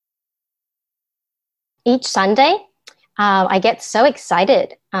each Sunday. I get so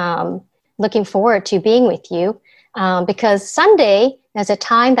excited, looking forward to being with you, because Sunday is a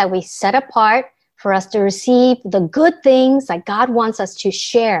time that we set apart for us to receive the good things that God wants us to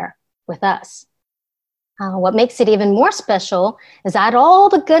share with us. What makes it even more special is that all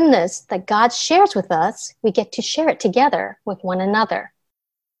the goodness that God shares with us, we get to share it together with one another.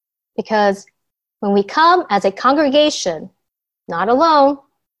 Because when we come as a congregation, not alone,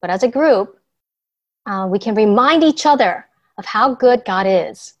 but as a group, we can remind each other of how good God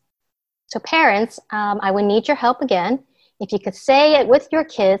is. So parents, I would need your help again. If you could say it with your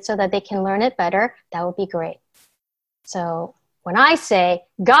kids so that they can learn it better, that would be great. So when I say,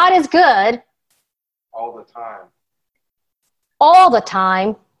 God is good. All the time. All the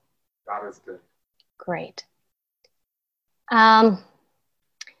time. God is good. Great. I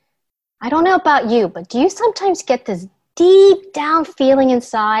don't know about you, but do you sometimes get this deep down feeling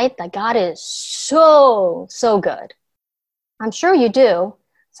inside that God is so, so good? I'm sure you do.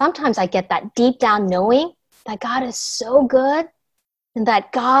 Sometimes I get that deep down knowing that God is so good and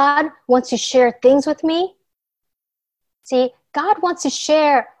that God wants to share things with me. See, God wants to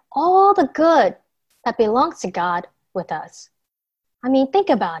share all the good that belongs to God with us. I mean, think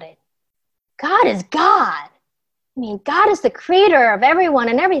about it. God is God. I mean, God is the creator of everyone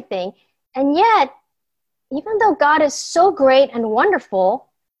and everything. And yet, even though God is so great and wonderful,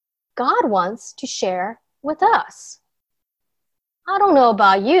 God wants to share with us. I don't know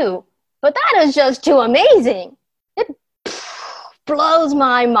about you, but that is just too amazing. It blows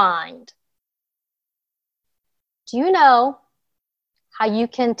my mind. Do you know how you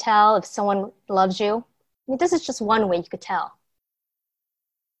can tell if someone loves you? I mean, this is just one way you could tell.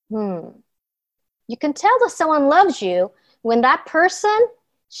 You can tell that someone loves you when that person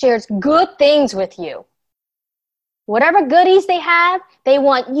shares good things with you. Whatever goodies they have, they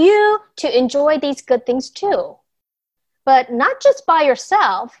want you to enjoy these good things too. But not just by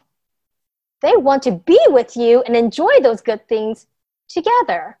yourself. They want to be with you and enjoy those good things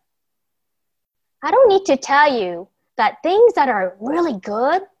together. I don't need to tell you that things that are really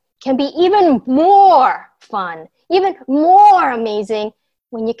good can be even more fun, even more amazing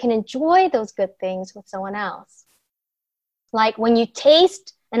when you can enjoy those good things with someone else. Like when you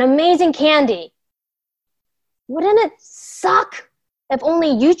taste an amazing candy. Wouldn't it suck if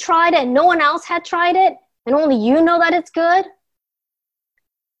only you tried it and no one else had tried it and only you know that it's good?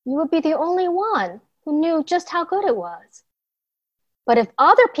 You would be the only one who knew just how good it was. But if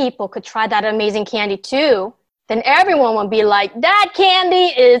other people could try that amazing candy too, then everyone would be like, that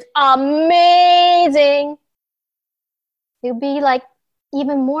candy is amazing. It would be like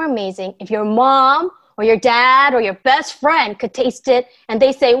even more amazing if your mom or your dad or your best friend could taste it and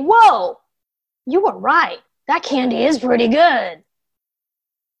they say, whoa, you were right. That candy is pretty good.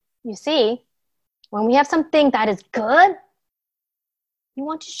 You see, when we have something that is good, you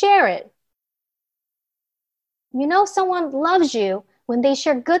want to share it. You know someone loves you when they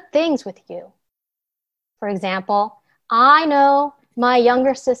share good things with you. For example, I know my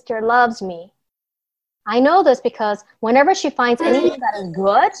younger sister loves me. I know this because whenever she finds anything that is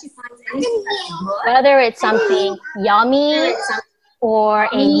good, whether it's something yummy or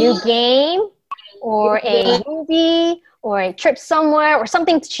a new game or a movie or a trip somewhere or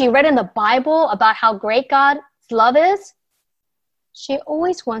something she read in the Bible about how great God's love is, she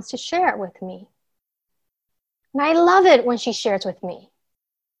always wants to share it with me. And I love it when she shares with me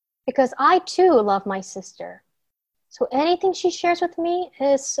because I too love my sister. So anything she shares with me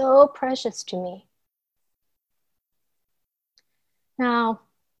is so precious to me. Now,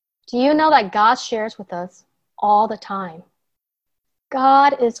 do you know that God shares with us all the time?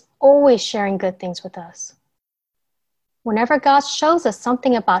 God is always sharing good things with us. Whenever God shows us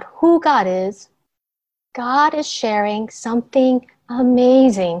something about who God is sharing something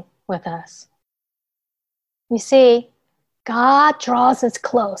amazing with us. You see, God draws us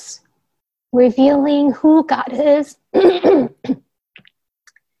close, revealing who God is and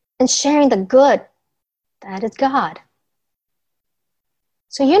sharing the good that is God.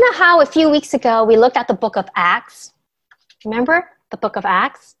 So you know how a few weeks ago we looked at the book of Acts? Remember the book of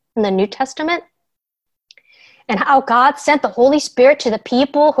Acts in the New Testament? And how God sent the Holy Spirit to the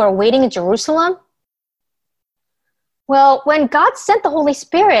people who are waiting in Jerusalem? Well, when God sent the Holy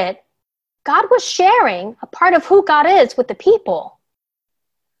Spirit, God was sharing a part of who God is with the people.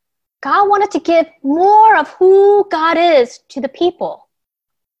 God wanted to give more of who God is to the people.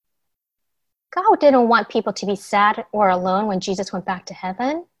 God didn't want people to be sad or alone when Jesus went back to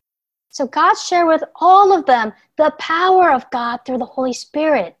heaven. So God shared with all of them the power of God through the Holy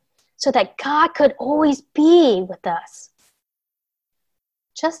Spirit so that God could always be with us.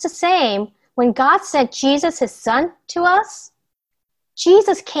 Just the same, when God sent Jesus, his son, to us,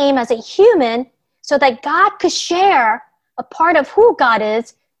 Jesus came as a human so that God could share a part of who God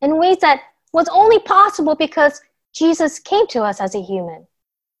is in ways that was only possible because Jesus came to us as a human.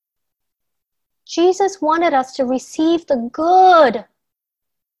 Jesus wanted us to receive the good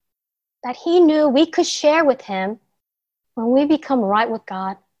that he knew we could share with him when we become right with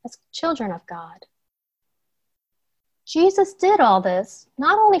God as children of God. Jesus did all this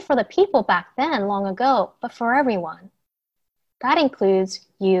not only for the people back then, long ago, but for everyone. That includes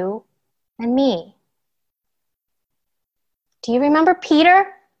you and me. Do you remember Peter?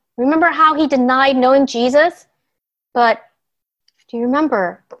 Remember how he denied knowing Jesus? But do you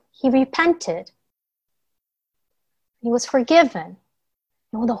remember he repented? He was forgiven.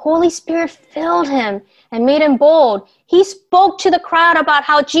 And when the Holy Spirit filled him and made him bold, he spoke to the crowd about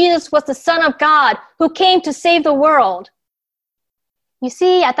how Jesus was the Son of God who came to save the world. You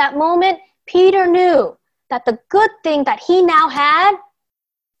see, at that moment, Peter knew that the good thing that he now had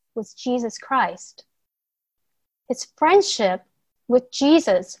was Jesus Christ. His friendship with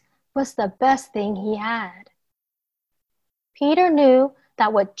Jesus was the best thing he had. Peter knew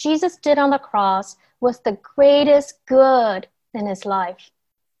that what Jesus did on the cross was the greatest good in his life.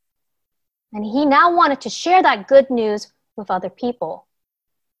 And he now wanted to share that good news with other people.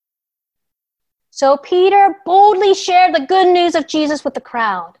 So Peter boldly shared the good news of Jesus with the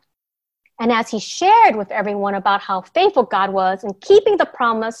crowd. And as he shared with everyone about how faithful God was in keeping the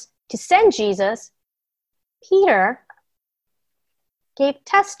promise to send Jesus, Peter gave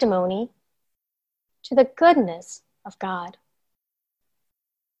testimony to the goodness of God.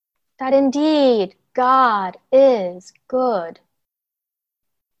 That indeed God is good.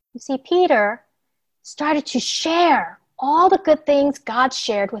 You see, Peter started to share all the good things God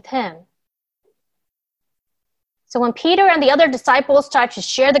shared with him. So when Peter and the other disciples started to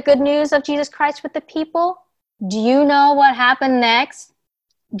share the good news of Jesus Christ with the people, do you know what happened next?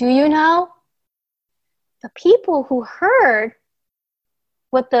 Do you know? The people who heard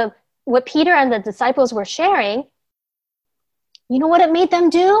what Peter and the disciples were sharing, you know what it made them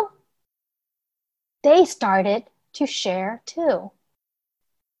do? They started to share too.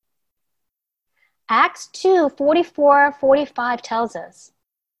 Acts 2:44-45 tells us,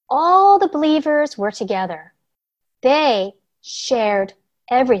 all the believers were together. They shared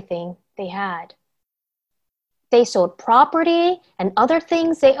everything they had. They sold property and other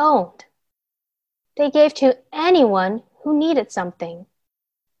things they owned. They gave to anyone who needed something.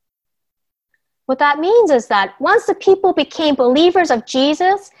 What that means is that once the people became believers of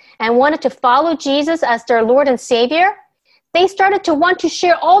Jesus and wanted to follow Jesus as their Lord and Savior, they started to want to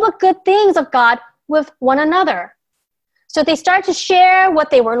share all the good things of God with one another. So they started to share what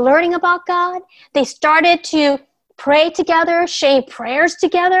they were learning about God. They started to pray together, sharing prayers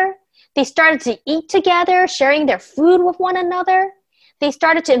together. They started to eat together, sharing their food with one another. They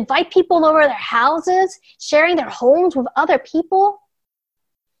started to invite people over their houses, sharing their homes with other people.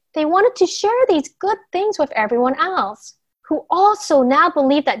 They wanted to share these good things with everyone else who also now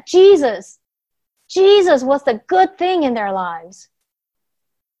believed that Jesus was the good thing in their lives.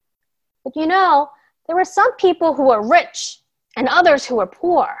 But you know, there were some people who were rich and others who were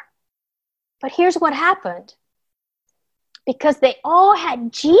poor. But here's what happened. Because they all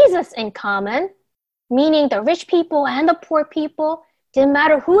had Jesus in common, meaning the rich people and the poor people, didn't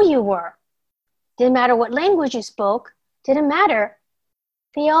matter who you were, didn't matter what language you spoke, didn't matter.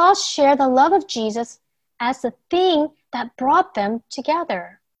 They all shared the love of Jesus as the thing that brought them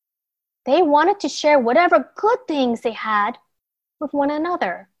together. They wanted to share whatever good things they had with one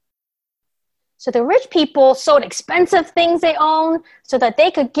another. So the rich people sold expensive things they owned so that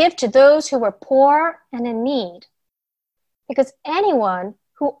they could give to those who were poor and in need. Because anyone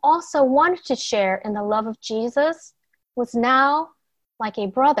who also wanted to share in the love of Jesus was now like a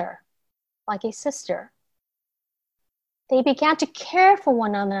brother, like a sister. They began to care for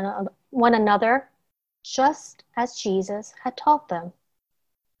one another just as Jesus had taught them.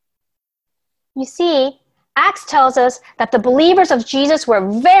 You see, Acts tells us that the believers of Jesus were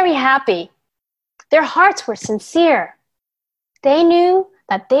very happy. Their hearts were sincere. They knew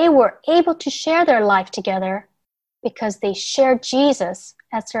that they were able to share their life together because they shared Jesus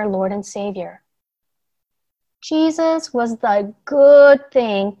as their Lord and Savior. Jesus was the good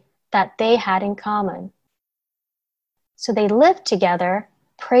thing that they had in common. So they lived together,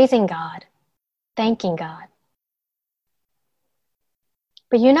 praising God, thanking God.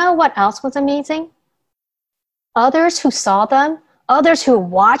 But you know what else was amazing? Others who saw them, others who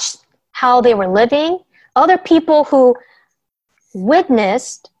watched how they were living, other people who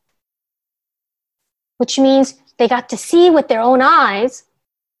witnessed, which means they got to see with their own eyes,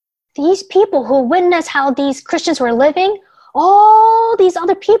 these people who witnessed how these Christians were living, all these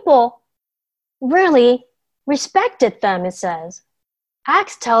other people really respected them, it says.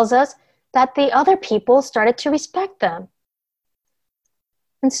 Acts tells us that the other people started to respect them.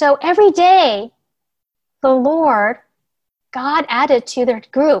 And so every day, the Lord, God added to their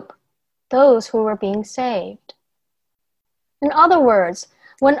group those who were being saved. In other words,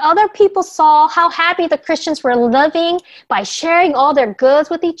 when other people saw how happy the Christians were living by sharing all their goods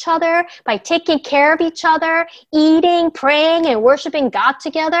with each other, by taking care of each other, eating, praying, and worshiping God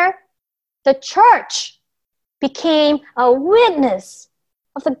together, the church became a witness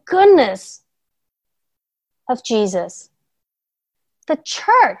of the goodness of Jesus. The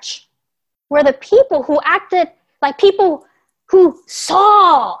church were the people who acted like people who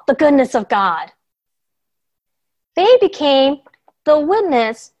saw the goodness of God. They became the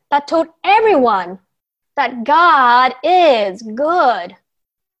witness that told everyone that God is good.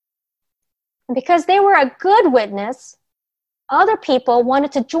 And because they were a good witness, other people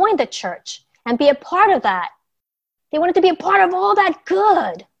wanted to join the church and be a part of that. They wanted to be a part of all that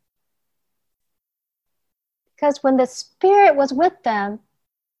good. Because when the Spirit was with them,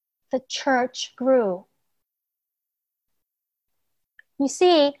 the church grew. You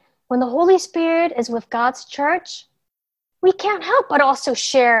see, when the Holy Spirit is with God's church, we can't help but also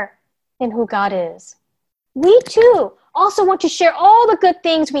share in who God is. We too also want to share all the good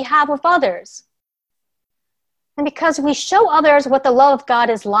things we have with others. And because we show others what the love of God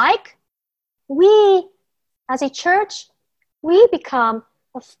is like, we, as a church, we become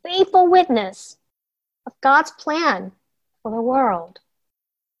a faithful witness of God's plan for the world.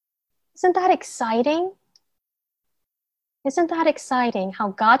 Isn't that exciting? Isn't that exciting how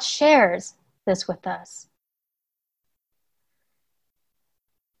God shares this with us?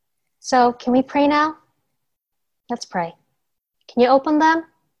 So, can we pray now? Let's pray. Can you open them?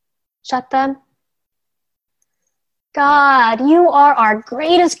 Shut them? God, you are our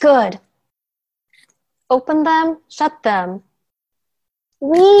greatest good. Open them, shut them.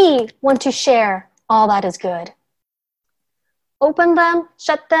 We want to share all that is good. Open them,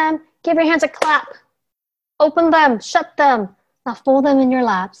 shut them. Give your hands a clap. Open them, shut them. Now fold them in your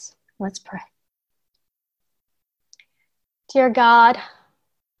laps. Let's pray. Dear God,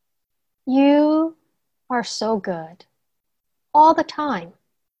 you are so good all the time.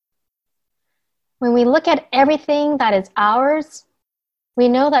 When we look at everything that is ours, we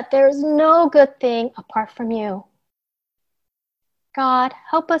know that there is no good thing apart from you. God,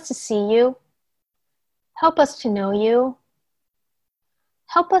 help us to see you. Help us to know you.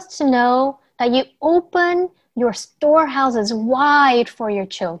 Help us to know that you open your storehouses wide for your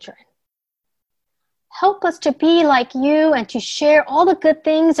children. Help us to be like you and to share all the good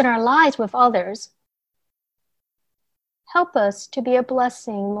things in our lives with others. Help us to be a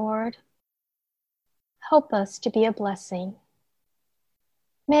blessing, Lord. Help us to be a blessing.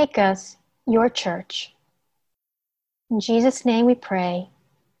 Make us your church. In Jesus' name we pray.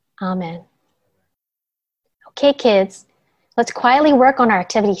 Amen. Okay, kids, let's quietly work on our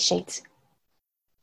activity sheets.